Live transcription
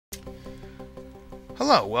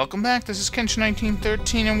Hello, welcome back. This is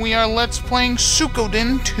Kench1913, and we are Let's Playing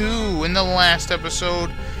Suikoden 2. In the last episode,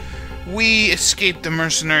 we escaped the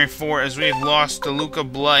Mercenary Fort as we have lost the Luca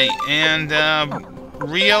Blight, and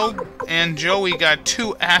Rio and Joey got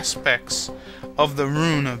two aspects of the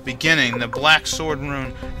rune of beginning, the Black Sword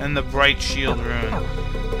rune and the Bright Shield rune.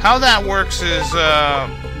 How that works is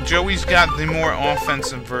Joey's got the more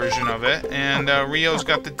offensive version of it, and Rio's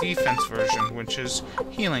got the defense version, which is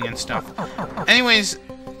healing and stuff. Anyways,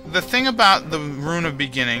 the thing about the rune of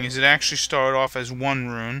beginning is it actually started off as one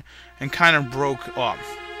rune and kind of broke up.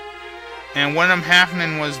 And what ended up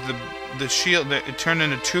happening was the shield, it turned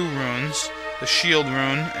into two runes, the shield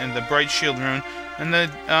rune and the bright shield rune, and the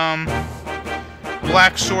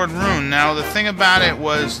black sword rune. Now the thing about it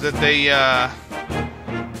was that they,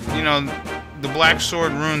 you know, the black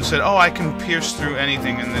sword rune said, "Oh, I can pierce through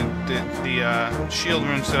anything," and the shield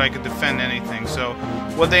rune said I could defend anything. So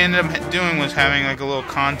what they ended up doing was having like a little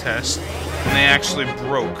contest, and they actually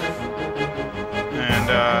broke, and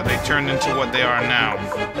they turned into what they are now.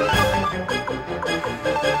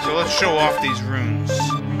 So let's show off these runes,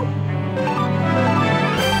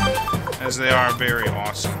 as they are very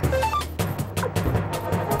awesome.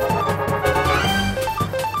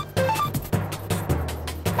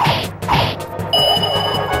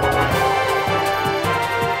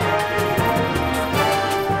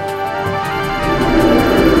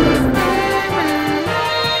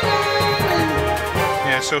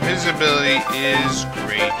 So his ability is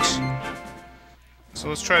great. So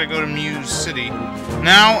let's try to go to Muse City.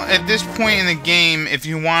 Now, at this point in the game, if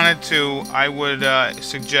you wanted to, I would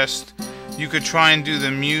suggest you could try and do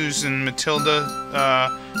the Muse and Matilda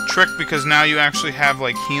trick, because now you actually have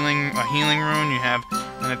like a healing rune, you have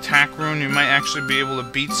an attack rune, you might actually be able to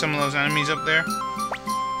beat some of those enemies up there.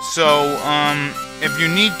 So, if you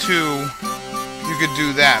need to, you could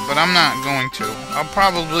do that, but I'm not going to. I'll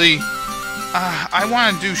probably... I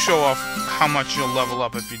want to show off how much you'll level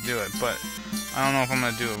up if you do it, but I don't know if I'm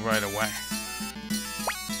going to do it right away.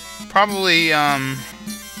 Probably,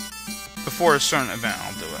 before a certain event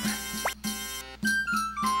I'll do it.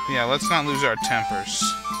 Yeah, let's not lose our tempers.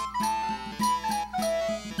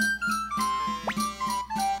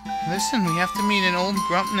 Listen, we have to meet an old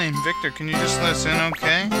grump named Victor. Can you just listen,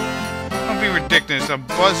 okay? Don't be ridiculous. A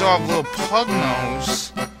buzz-off little pug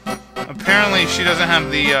nose. Apparently she doesn't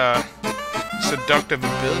have the, seductive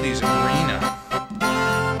abilities of Rena.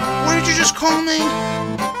 What did you just call me?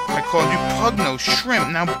 I called you Pugno Shrimp.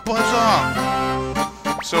 Now buzz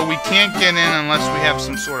off. So we can't get in unless we have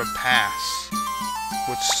some sort of pass,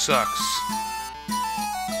 which sucks.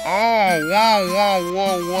 Oh, whoa, whoa,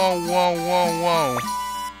 whoa, whoa, whoa, whoa, whoa.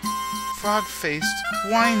 Frog-faced,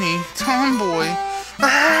 whiny tomboy.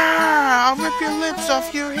 Ah, I'll rip your lips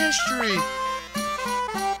off your history.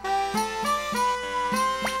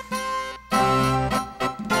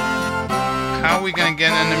 How are we gonna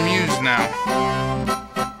get into Muse now?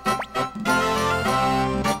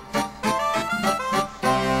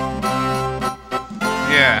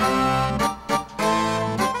 Yeah.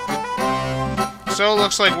 So it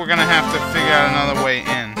looks like we're gonna have to figure out another way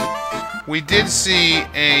in. We did see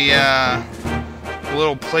a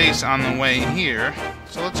little place on the way here,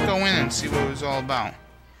 so let's go in and see what it was all about.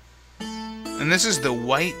 And this is the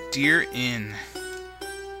White Deer Inn.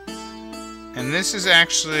 And this is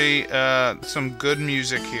actually some good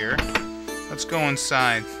music here. Let's go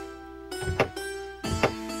inside.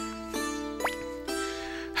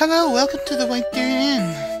 Hello, welcome to the White Deer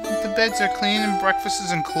Inn. The beds are clean and breakfast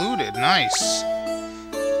is included. Nice.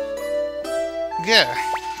 Yeah.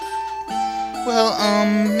 Well,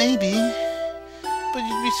 maybe. But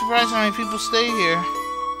you'd be surprised how many people stay here.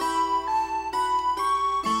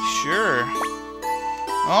 Sure.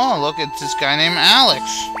 Oh, look, it's this guy named Alex.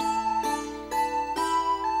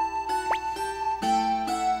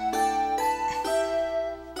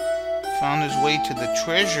 Found his way to the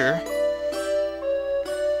treasure.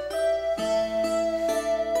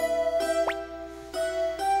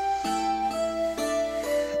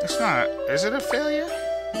 It's not. Is it a failure?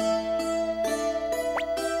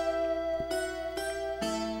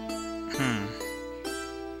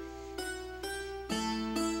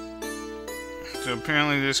 So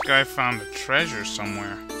apparently this guy found a treasure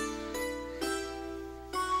somewhere.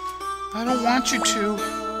 I don't want you to.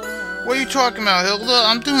 What are you talking about, Hilda?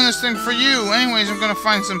 I'm doing this thing for you. Anyways, I'm gonna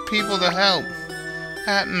find some people to help.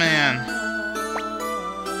 Hat Man.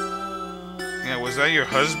 Yeah, was that your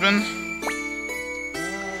husband?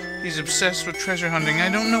 He's obsessed with treasure hunting. I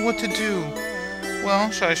don't know what to do. Well,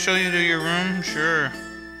 shall I show you to your room? Sure.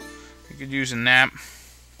 You could use a nap.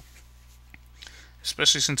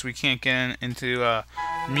 especially since we can't get into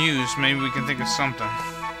Muse, maybe we can think of something.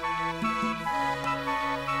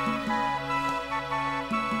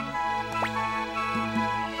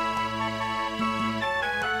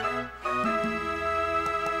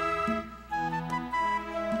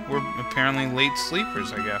 We're apparently late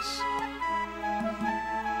sleepers, I guess.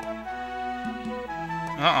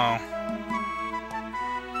 Uh-oh.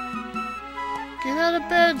 Get out of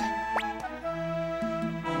bed!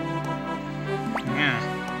 Yeah.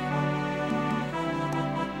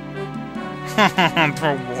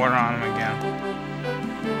 Throw water on him again.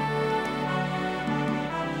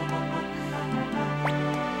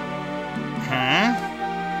 Huh?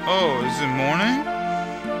 Oh, is it morning?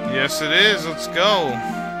 Yes, it is. Let's go.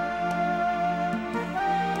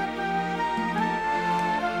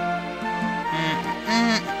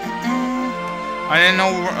 I didn't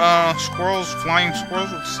know flying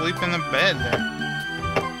squirrels would sleep in the bed there.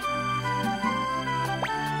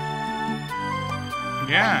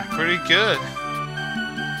 Yeah, pretty good.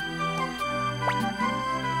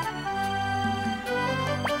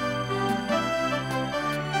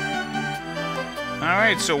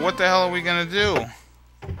 Alright, so what the hell are we gonna do?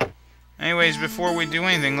 Anyways, before we do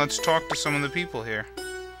anything, let's talk to some of the people here.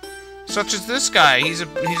 Such as this guy. He's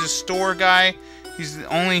a store guy. He's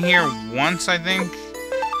only here once, I think.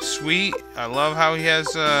 Sweet. I love how he has,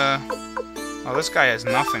 oh, this guy has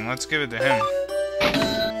nothing. Let's give it to him.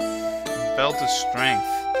 Belt of strength.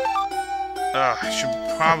 I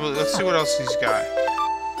should probably... Let's see what else he's got.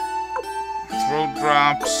 Throat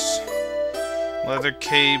drops. Leather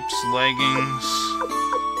capes. Leggings.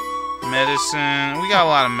 Medicine. We got a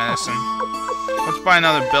lot of medicine. Let's buy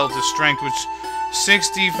another belt of strength, which... 6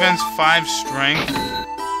 defense, 5 strength.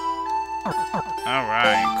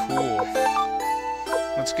 Alright, cool.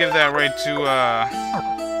 Let's give that right to,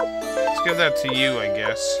 let's give that to you, I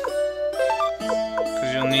guess.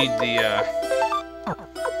 Because you'll need the,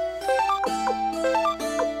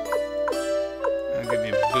 I'll give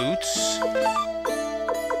you boots.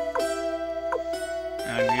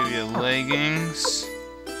 I'll give you leggings.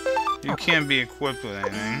 You can't be equipped with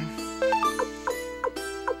anything.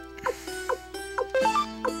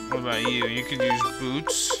 What about you? You could use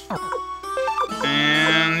boots.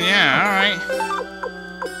 And yeah, alright.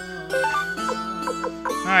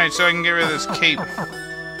 Alright, so I can get rid of this cape.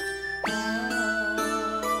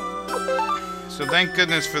 So thank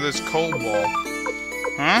goodness for this cold ball.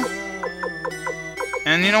 Huh?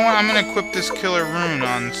 And you know what? I'm gonna equip this killer rune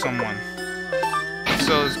on someone.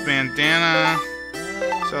 Sell this bandana.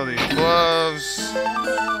 Sell these gloves.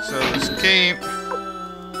 Sell this cape.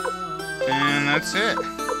 And that's it.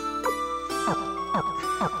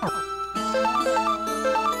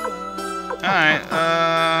 Alright,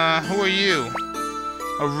 who are you?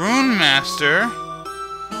 A rune master?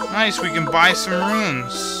 Nice, we can buy some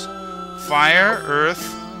runes. Fire,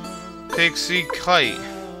 earth, pixie, kite.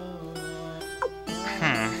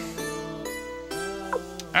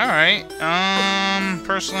 Alright,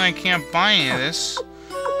 personally I can't buy any of this,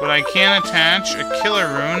 but I can attach a killer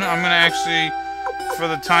rune. I'm gonna actually, for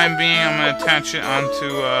the time being, I'm gonna attach it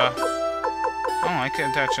onto, oh, I can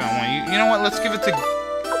attach it on one. You know what, let's give it to...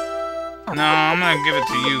 No, I'm gonna give it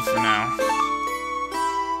to you for now.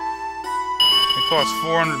 It costs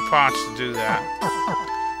 400 pots to do that.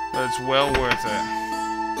 But it's well worth it.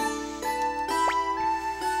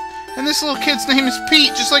 And this little kid's name is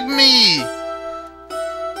Pete, just like me!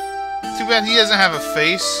 Too bad he doesn't have a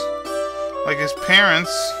face. Like his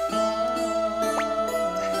parents.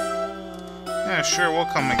 Yeah, sure, we'll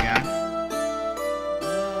come again.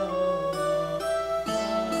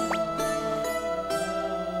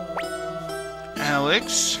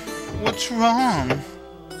 Alex, what's wrong?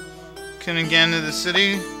 Can I get into the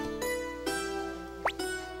city?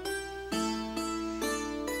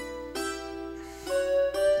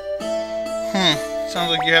 Sounds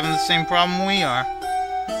like you're having the same problem we are.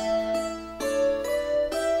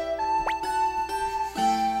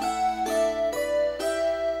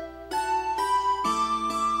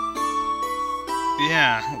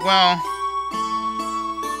 Yeah, well,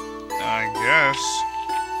 I guess.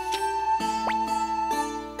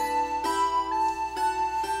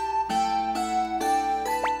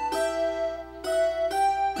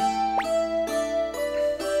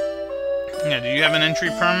 Yeah, do you have an entry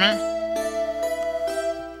permit?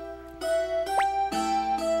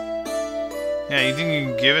 Yeah, you think you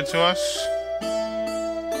can give it to us?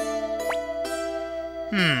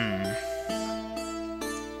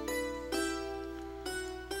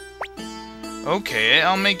 Okay,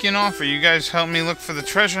 I'll make you an offer. You guys help me look for the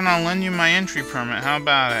treasure and I'll lend you my entry permit. How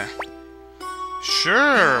about it?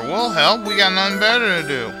 Sure, we'll help. We got nothing better to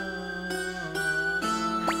do.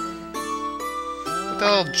 What the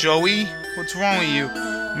hell, Joey? What's wrong with you,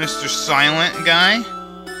 Mr. Silent Guy?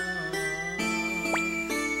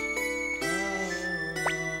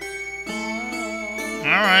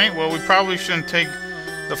 Alright, well, we probably shouldn't take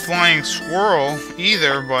the flying squirrel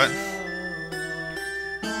either, but...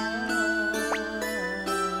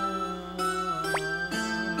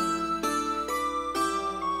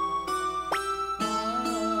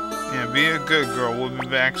 yeah, be a good girl. We'll be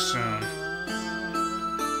back soon.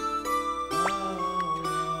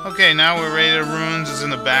 Okay, now we're ready to ruins. It's in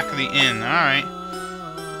the back of the inn. Alright.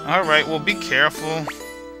 Alright, well, be careful.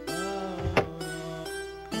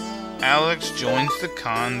 Alex joins the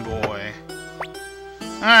convoy.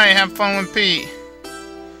 Alright, have fun with Pete.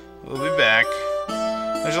 We'll be back.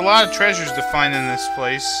 There's a lot of treasures to find in this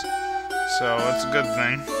place, so that's a good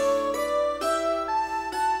thing.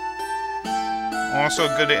 Also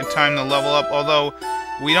a good time to level up, although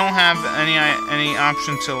we don't have any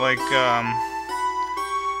option to like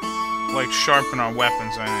sharpen our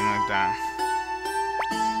weapons or anything like that.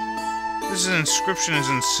 This inscription is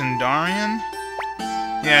in Sindarian?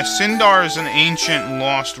 Yeah, Sindar is an ancient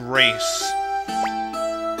lost race.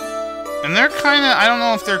 And they're kinda, I don't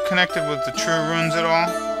know if they're connected with the true runes at all.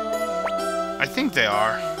 I think they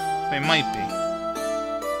are. They might be.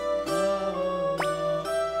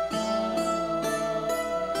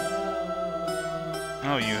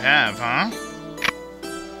 Oh, you have, huh?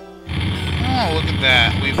 Oh, look at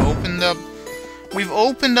that. We've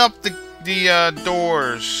opened up the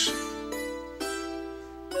doors.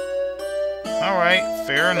 Alright,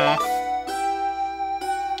 fair enough.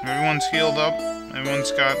 Everyone's healed up.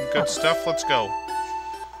 Everyone's got good stuff. Let's go.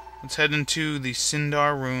 Let's head into the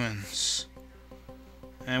Sindar ruins.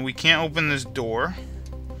 And we can't open this door.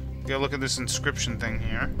 We gotta look at this inscription thing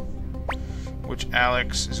here, which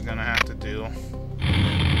Alex is gonna have to do.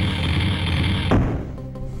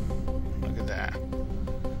 Look at that.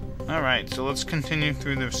 Alright, so let's continue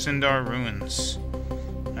through the Sindar ruins.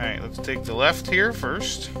 Alright, let's take the left here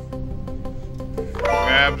first.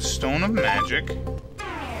 Grab Stone of Magic.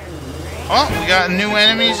 Oh, we got new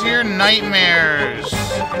enemies here. Nightmares.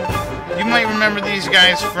 You might remember these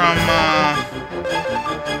guys from,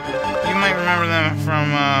 you might remember them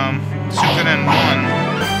from, Suikoden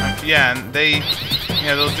 1. Yeah,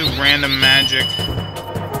 they'll do random magic.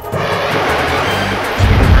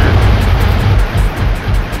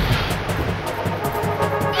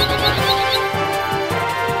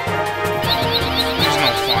 There's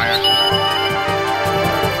no fire.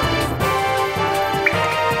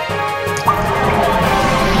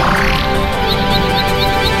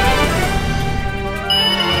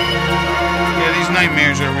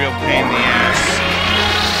 Nightmares are a real pain in the ass.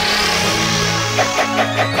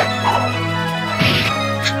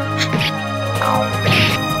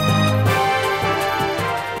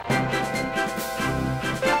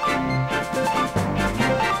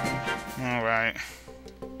 Alright.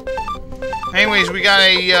 Anyways, we got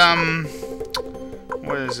a,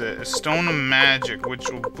 what is it? A Stone of Magic, which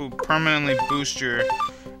will permanently boost your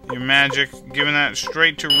magic, giving that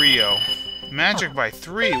straight to Rio. Magic by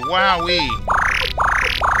 3, wowee.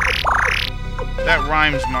 That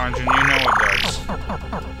rhymes, Margin, you know it does.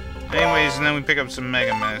 Anyways, and then we pick up some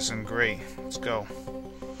Mega Medicine. Great. Let's go.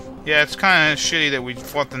 Yeah, it's kind of shitty that we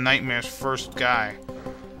fought the Nightmare's first guy.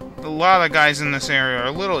 A lot of guys in this area are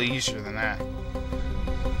a little easier than that.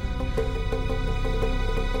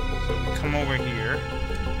 So we come over here.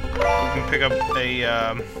 We can pick up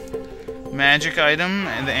a magic item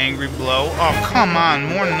and the Angry Blow. Oh, come on,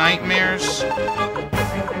 more Nightmares.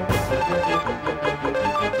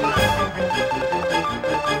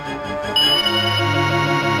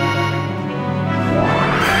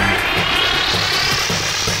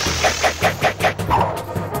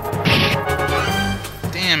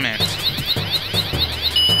 Damn it.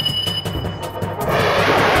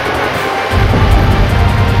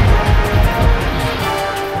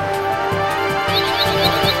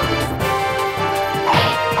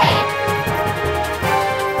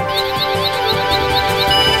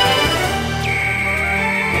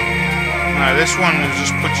 This one will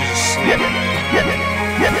just put you to sleep,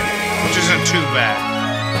 which isn't too bad.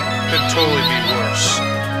 Could totally be worse.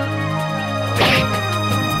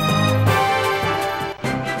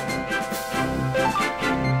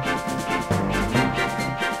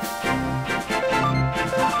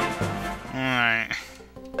 Alright.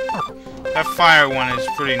 That fire one is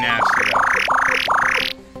pretty nasty, though.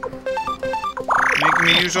 Making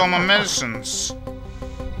me use all my medicines.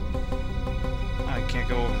 I can't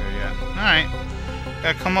go over there yet. Alright.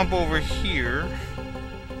 Gotta come up over here.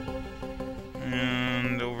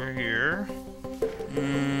 And over here.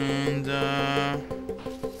 And, yeah,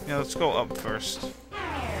 let's go up first.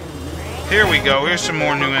 Here we go. Here's some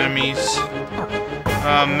more new enemies.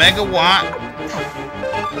 Megawatt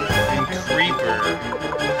and Creeper.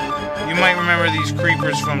 You might remember these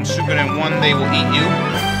creepers from Suikoden 1. They will eat you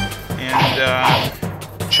and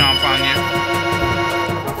chomp on you.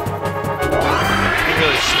 They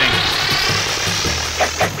really stink.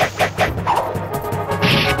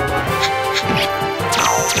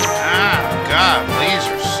 Ah, God,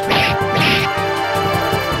 lasers.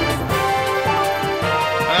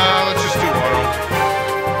 Let's just do auto.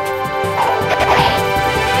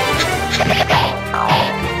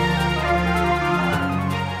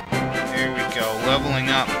 There we go, leveling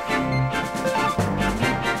up.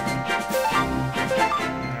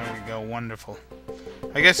 There we go, wonderful.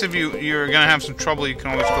 I guess if you're gonna have some trouble, you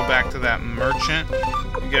can always go back to that merchant.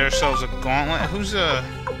 We get ourselves a gauntlet. Whose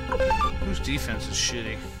defense is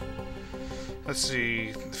shitty? Let's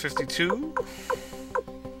see, 52?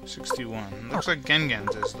 61. Looks like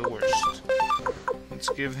Gengen's is the worst. Let's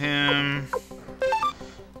give him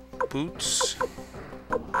boots.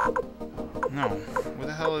 No. Where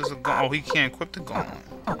the hell is the gauntlet? Oh, he can't equip the gauntlet.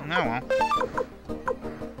 No, well.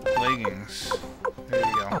 Leggings. There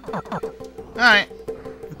we go. Alright.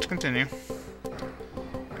 Let's continue.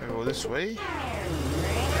 Gotta go this way.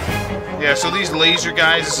 Yeah, so these laser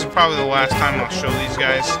guys, this is probably the last time I'll show these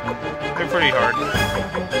guys. They're pretty hard.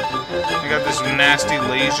 They got this nasty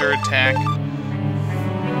laser attack.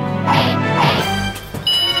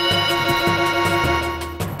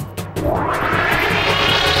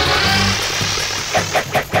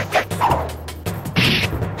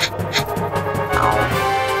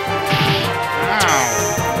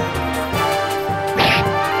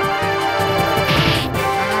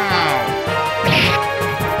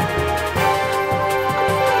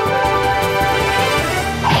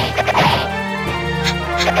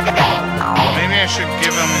 Maybe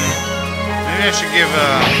I should give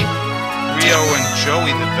Rio and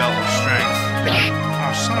Joey the belt of strength.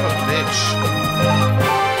 Oh, son of a bitch.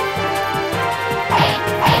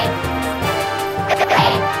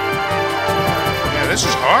 Yeah, this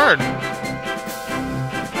is hard.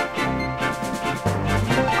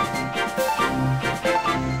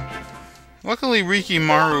 Luckily,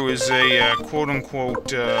 Rikimaru is a quote-unquote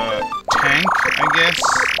tank, I guess.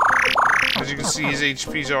 As you can see, his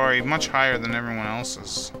HPs are already much higher than everyone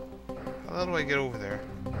else's. How do I get over there?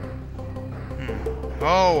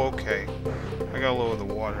 Oh, okay. I gotta lower the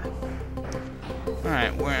water.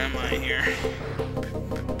 Alright, where am I here?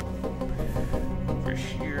 Over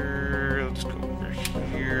here. Let's go over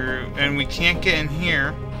here. And we can't get in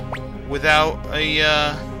here without a,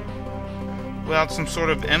 without some sort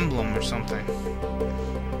of emblem or something.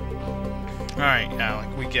 Alright, yeah,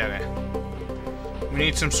 like, we get it. We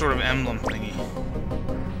need some sort of emblem thingy.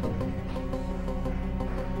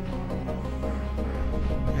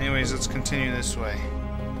 Anyways, let's continue this way.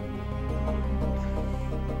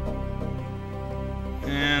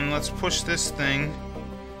 And let's push this thing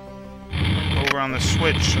over on the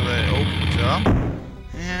switch so that it opens up.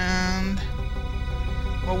 And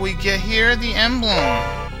what we get here, the emblem.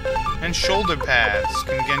 And shoulder pads.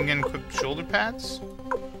 Can Gengen equip shoulder pads?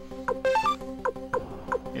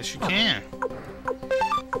 Yes, you can.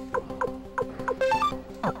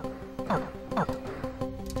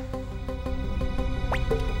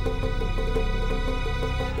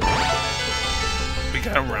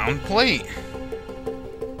 Got a round plate.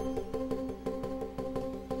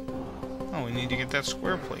 Oh, we need to get that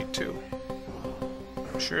square plate too.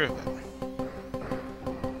 I'm sure of it.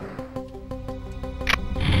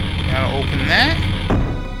 Gotta open that.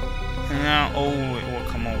 And now, oh, it will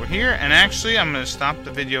come over here. And actually, I'm gonna stop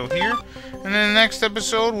the video here. And in the next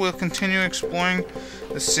episode, we'll continue exploring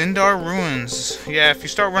the Sindar ruins. Yeah, if you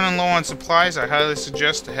start running low on supplies, I highly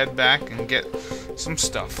suggest to head back and get some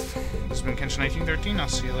stuff. This has been Kenshin 1913. I'll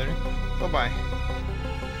see you later. Bye-bye.